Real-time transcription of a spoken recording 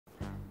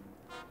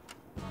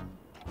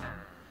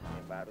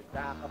baru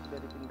cakep udah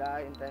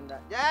dipindahin tenda.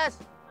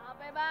 Yes.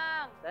 Apa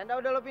bang? Tenda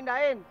udah lo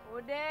pindahin?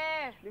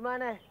 Udah. Di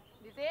mana?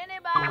 Di sini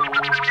bang.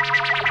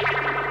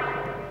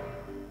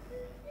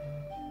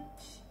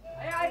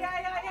 Ayo.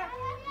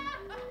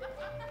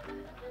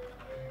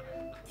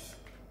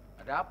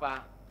 Ada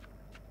apa?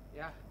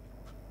 Ya,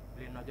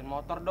 beliin aja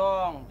motor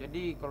dong.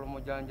 Jadi kalau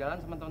mau jalan-jalan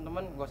sama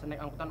teman-teman gak usah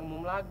naik angkutan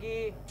umum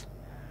lagi.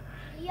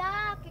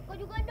 Iya, Kiko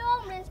juga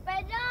dong main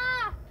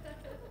sepeda.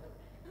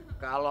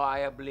 Kalau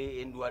ayah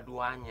beliin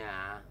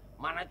dua-duanya,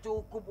 mana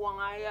cukup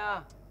uang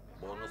ayah?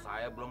 Bonus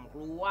saya belum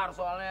keluar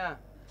soalnya.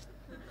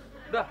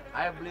 Udah,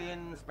 ayah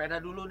beliin sepeda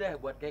dulu deh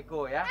buat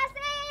Keko ya.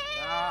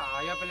 Kasih. Ya,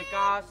 ayah pilih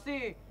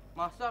kasih.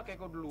 Masa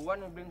Keko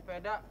duluan yang beliin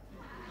sepeda?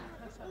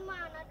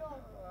 Gimana dong?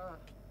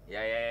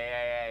 Ya.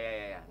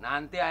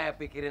 Nanti ayah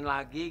pikirin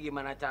lagi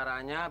gimana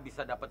caranya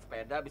bisa dapat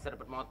sepeda, bisa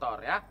dapat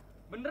motor ya.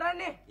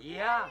 Beneran nih?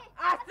 Iya.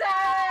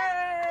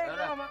 Asik!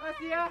 Yaudah. Oh,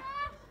 makasih ya.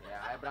 Ya,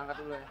 ayah berangkat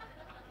dulu ya.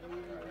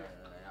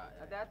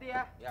 Hati-hati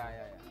ya.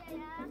 Ya.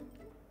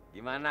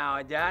 Gimana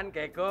Ojan,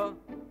 Keko?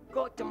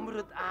 Kok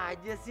cemberut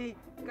aja sih?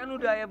 Kan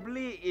udah ayah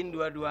beliin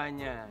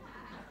dua-duanya.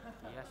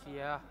 Iya sih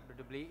ya, udah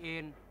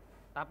dibeliin.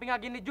 Tapi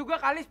nggak gini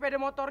juga kali sepeda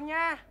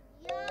motornya.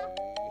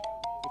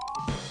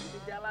 Itu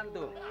jalan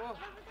tuh.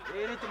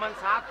 Ini cuma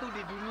satu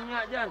di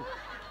dunia, Jan.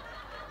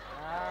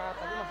 Ah,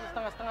 tapi masih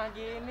setengah-setengah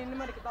gini, ini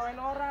mah diketawain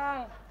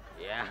orang.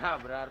 Ya,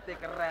 berarti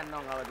keren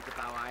dong kalau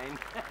diketawain.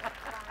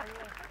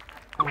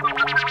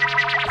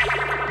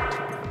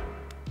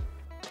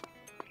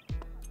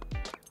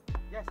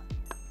 Yes.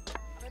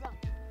 Apa bang?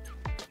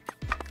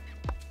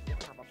 Ya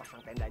kenapa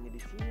pasang tendanya di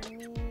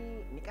sini?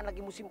 Ini kan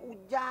lagi musim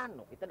hujan.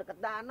 Loh, kita deket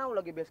danau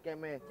lagi base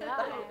camp-nya.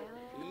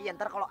 Iya,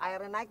 ntar kalau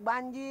airnya naik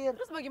banjir.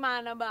 Terus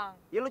bagaimana bang?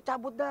 Ya lu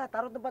cabut dah,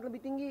 taruh tempat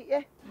lebih tinggi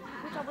ya.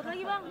 Gue cabut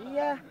lagi bang.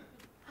 Iya.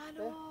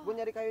 Aduh. Gue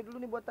nyari kayu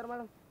dulu nih buat ntar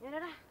malam. Ya udah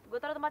dah, gue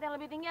taruh tempat yang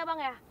lebih tinggi ya bang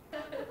ya.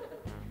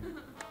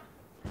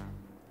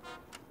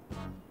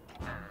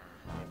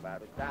 Ini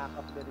baru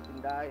cakep udah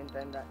dipindahin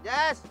tenda.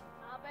 Yes.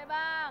 Apa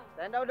bang?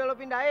 Tenda udah lo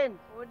pindahin?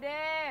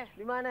 Udah.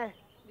 Di mana?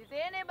 Di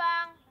sini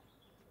bang.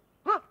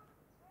 Hah?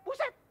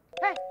 Buset.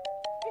 Hei,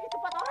 ini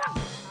tempat orang.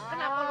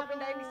 Kenapa lo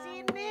pindahin di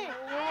sini?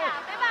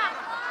 Apa bang?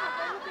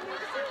 Apa lu pindah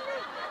ke sini?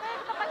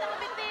 Ke tempat yang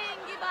lebih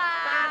tinggi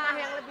bang. Tanah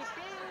yang lebih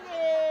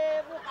tinggi,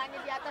 bukannya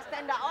di atas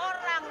tenda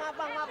orang.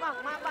 Mabang.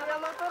 Ya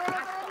lo turun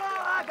lo.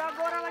 Ah,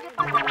 ganggu orang lagi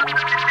pacaran.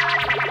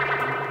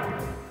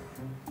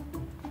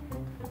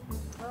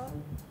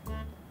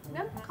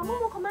 Nem, kamu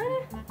mau kemana?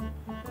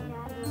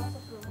 Ya, dulu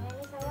sebelumnya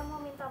ini saya mau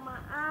minta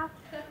maaf.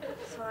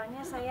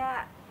 Soalnya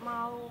saya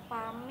mau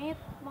pamit,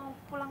 mau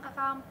pulang ke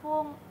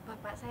kampung.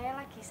 Bapak saya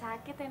lagi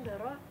sakit,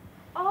 Tendoro.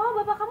 Oh,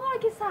 bapak kamu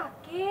lagi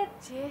sakit.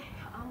 Cih,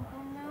 ya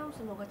ampun, Nam.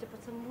 Semoga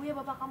cepat sembuh ya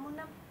bapak kamu,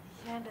 Nam.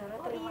 Ya, Doro,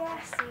 Oh, terima iya.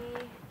 kasih.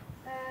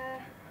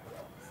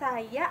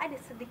 Saya ada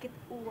sedikit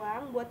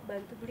uang buat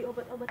bantu beli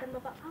obat-obatan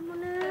bapak kamu,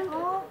 Nam.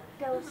 Oh,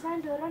 nggak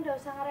usah, Doro. Nggak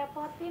usah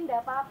ngerepotin,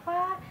 nggak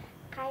apa-apa.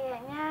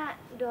 Kayaknya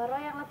Doro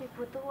yang lebih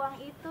butuh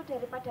uang itu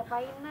daripada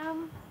Pak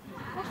Inem.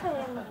 Kok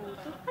saya yang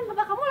butuh? Kan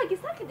bapak kamu lagi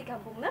sakit di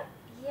kampung, Nam.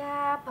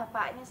 Ya,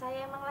 bapaknya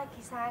saya emang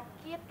lagi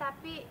sakit,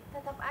 tapi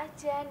tetap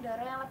aja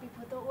Doro yang lebih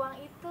butuh uang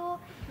itu.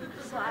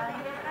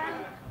 Soalnya kan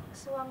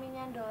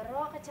suaminya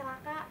Doro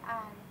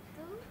kecelakaan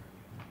tuh.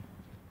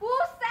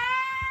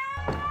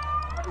 Buset!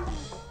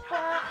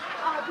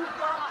 Aduh,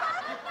 Pak.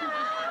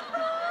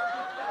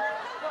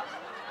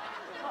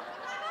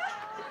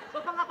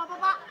 Bapak nggak apa-apa,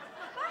 Pak.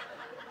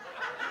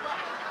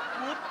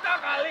 Buta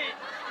kali.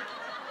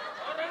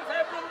 Orang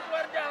saya belum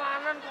keluar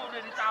jalanan kok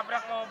udah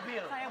ditabrak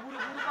mobil. Saya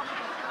buru-buru kamu.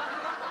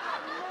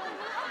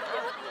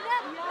 Jemput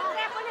Inem.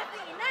 Teleponnya ke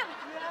Inem.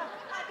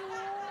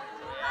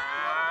 Ya,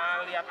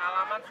 lihat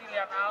alamat sih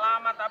lihat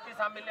alamat, tapi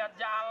sambil lihat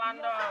jalan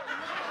dong.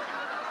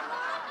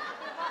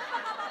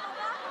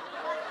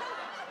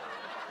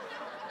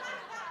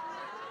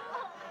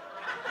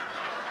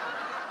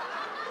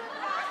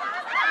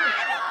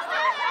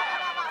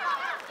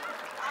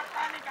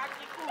 Apa nih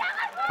kakiku?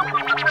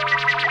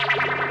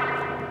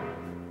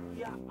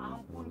 Ya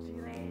ampun si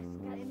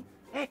Reska ini.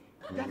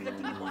 Jangan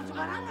kencingin pohon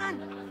sembarangan.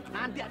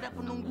 Nanti ada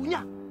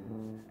penunggunya.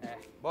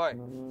 Boy,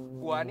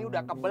 gua nih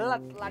udah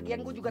kebelet. Lagian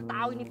gua juga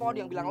tahu ini pohon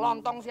yang bilang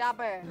lontong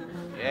siapa.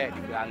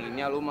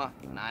 Dibilanginnya lu mah.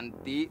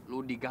 Nanti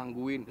lu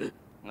digangguin.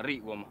 Ngeri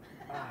gua mah.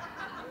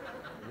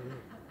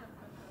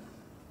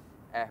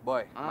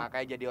 Boy,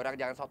 makanya jadi orang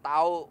jangan sok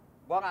tahu.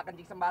 Gua nggak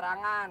kencing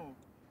sembarangan.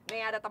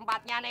 Nih ada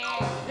tempatnya nih.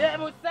 Ya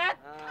buset.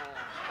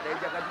 Ada yang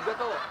jaga juga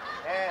tuh.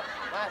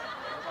 Mas,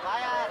 bisa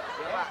bayar.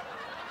 Iya, Pak.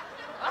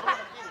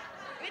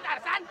 Ini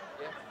Tarsan?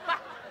 Iya. Wah,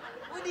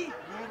 widih.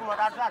 Ini rumah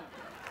Tarzan.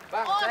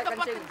 Bang, saya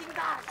kencing.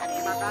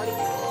 5 kali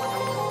nih.